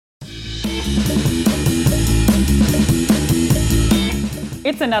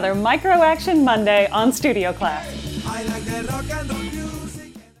It's another Micro Action Monday on Studio Class. I like the rock and roll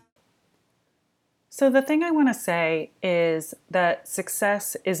music. So the thing I want to say is that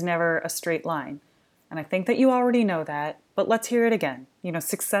success is never a straight line. And I think that you already know that, but let's hear it again.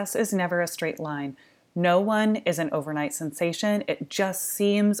 Success is never a straight line. No one is an overnight sensation. It just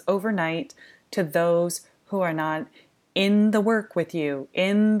seems overnight to those who are not in the work with you,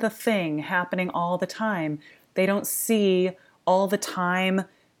 in the thing happening all the time. They don't see all the time,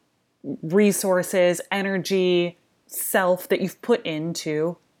 resources, energy, self that you've put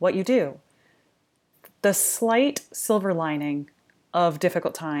into what you do. The slight silver lining of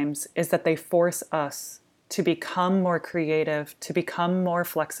difficult times is that they force us to become more creative, to become more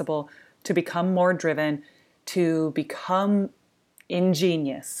flexible, to become more driven, to become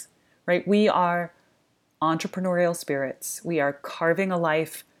ingenious, right? We are entrepreneurial spirits. We are carving a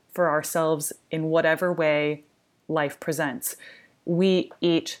life for ourselves in whatever way life presents. We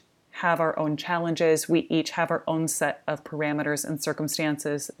each have our own challenges. We each have our own set of parameters and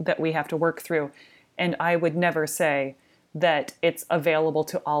circumstances that we have to work through. And I would never say that it's available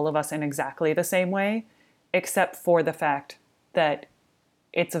to all of us in exactly the same way, except for the fact that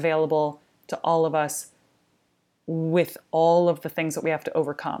it's available to all of us with all of the things that we have to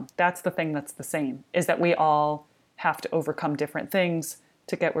overcome. That's the thing that's the same, is that we all have to overcome different things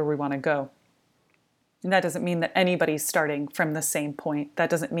to get where we want to go. And that doesn't mean that anybody's starting from the same point. That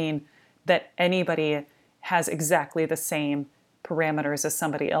doesn't mean that anybody has exactly the same parameters as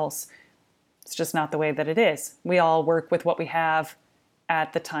somebody else. It's just not the way that it is. We all work with what we have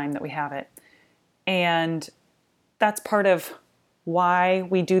at the time that we have it. And that's part of why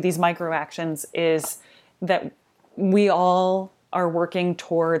we do these micro actions, is that we all are working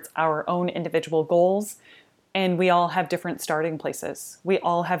towards our own individual goals, and we all have different starting places. We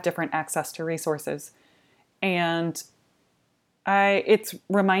all have different access to resources. And it's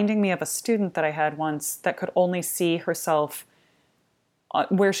reminding me of a student that I had once that could only see herself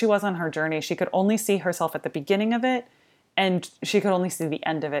where she was on her journey. She could only see herself at the beginning of it, and she could only see the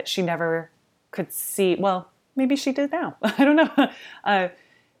end of it. She never could see, well, maybe she did now. I don't know.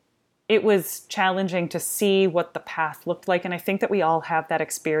 It was challenging to see what the path looked like. And I think that we all have that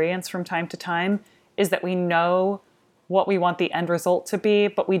experience from time to time, is that we know what we want the end result to be,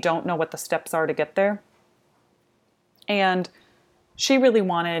 but we don't know what the steps are to get there. And she really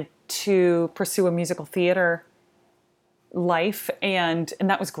wanted to pursue a musical theater life, and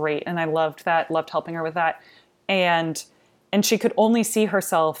that was great. And I loved that, loved helping her with that. And she could only see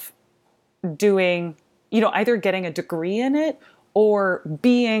herself doing, either getting a degree in it or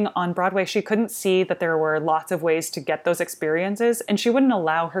being on Broadway. She couldn't see that there were lots of ways to get those experiences, and she wouldn't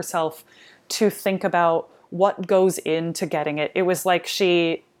allow herself to think about what goes into getting it. It was like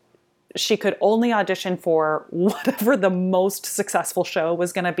she could only audition for whatever the most successful show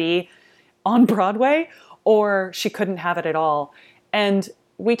was going to be on Broadway, or she couldn't have it at all. And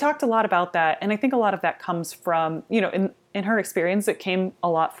we talked a lot about that. And I think a lot of that comes from, in her experience, it came a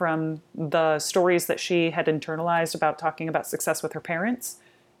lot from the stories that she had internalized about talking about success with her parents.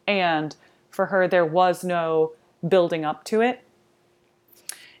 And for her, there was no building up to it.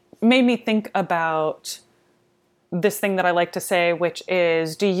 Made me think about this thing that I like to say, which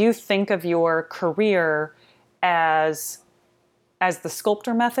is, do you think of your career as the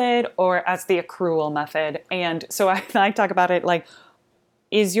sculptor method or as the accrual method? And so I talk about it like,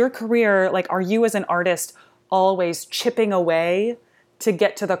 is your career, like, are you as an artist always chipping away to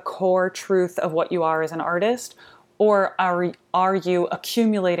get to the core truth of what you are as an artist? Or are you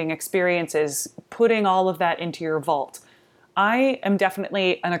accumulating experiences, putting all of that into your vault? I am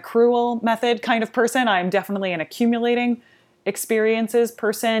definitely an accrual method kind of person. I'm definitely an accumulating experiences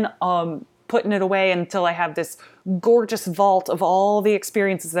person, putting it away until I have this gorgeous vault of all the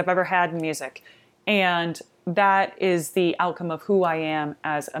experiences I've ever had in music. And that is the outcome of who I am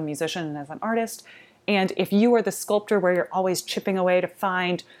as a musician and as an artist. And if you are the sculptor where you're always chipping away to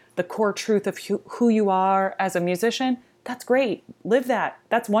find the core truth of who you are as a musician, that's great. Live that.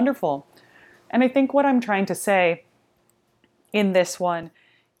 That's wonderful. And I think what I'm trying to say in this one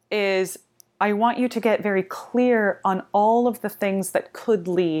is I want you to get very clear on all of the things that could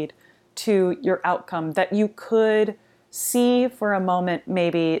lead to your outcome, that you could see for a moment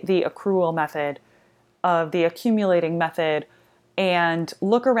maybe the accrual method, of the accumulating method, and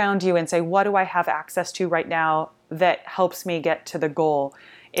look around you and say, what do I have access to right now that helps me get to the goal?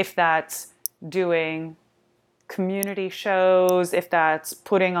 If that's doing community shows, if that's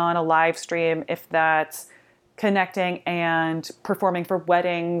putting on a live stream, if that's connecting and performing for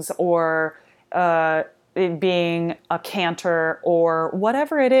weddings, or it being a cantor or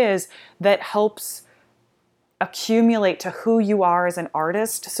whatever it is that helps accumulate to who you are as an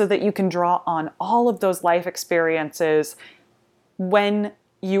artist so that you can draw on all of those life experiences when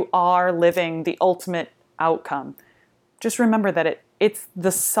you are living the ultimate outcome. Just remember that it's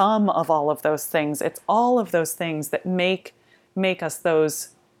the sum of all of those things. It's all of those things that make us those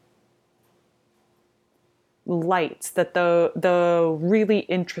lights, that the really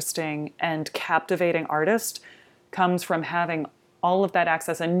interesting and captivating artist comes from having all of that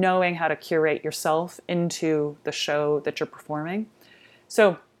access and knowing how to curate yourself into the show that you're performing.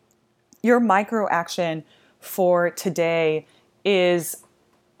 So your micro action for today is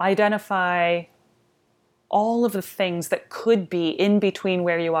identify all of the things that could be in between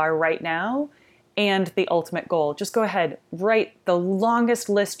where you are right now and the ultimate goal. Just go ahead, write the longest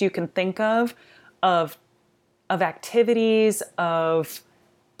list you can think of activities, of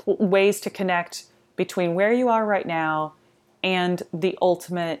ways to connect between where you are right now and the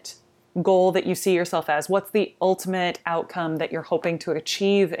ultimate goal that you see yourself as. What's the ultimate outcome that you're hoping to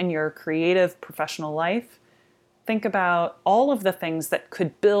achieve in your creative professional life? Think about all of the things that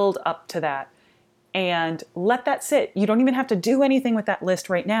could build up to that and let that sit. You don't even have to do anything with that list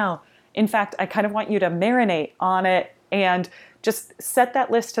right now. In fact, I kind of want you to marinate on it and just set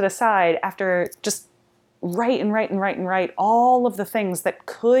that list to the side after just write all of the things that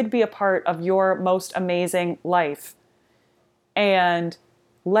could be a part of your most amazing life. And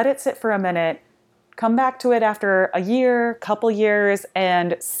let it sit for a minute. Come back to it after a year, couple years,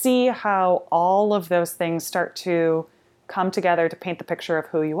 and see how all of those things start to come together to paint the picture of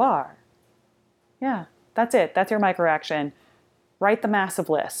who you are. Yeah, that's it. That's your micro action. Write the massive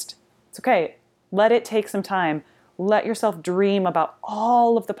list. It's okay. Let it take some time. Let yourself dream about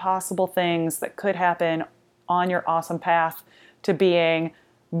all of the possible things that could happen on your awesome path to being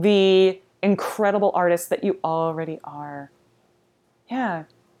the incredible artist that you already are. Yeah.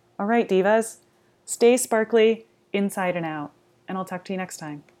 All right, divas. Stay sparkly inside and out. And I'll talk to you next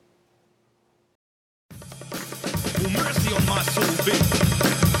time. Mercy on my soul,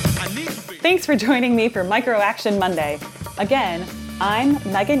 bitch. I need you, bitch. Thanks for joining me for Micro Action Monday. Again, I'm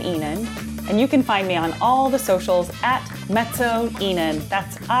Megan Ihnen, and you can find me on all the socials at Mezzo Ihnen.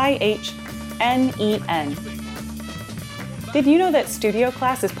 That's IHNEN. Did you know that Studio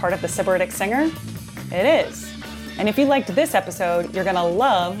Class is part of the Sybaritic Singer? It is. And if you liked this episode, you're going to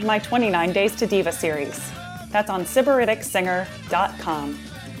love my 29 Days to Diva series. That's on SybariticSinger.com.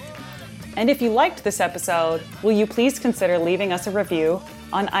 And if you liked this episode, will you please consider leaving us a review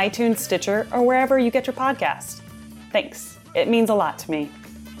on iTunes, Stitcher, or wherever you get your podcast? Thanks. It means a lot to me.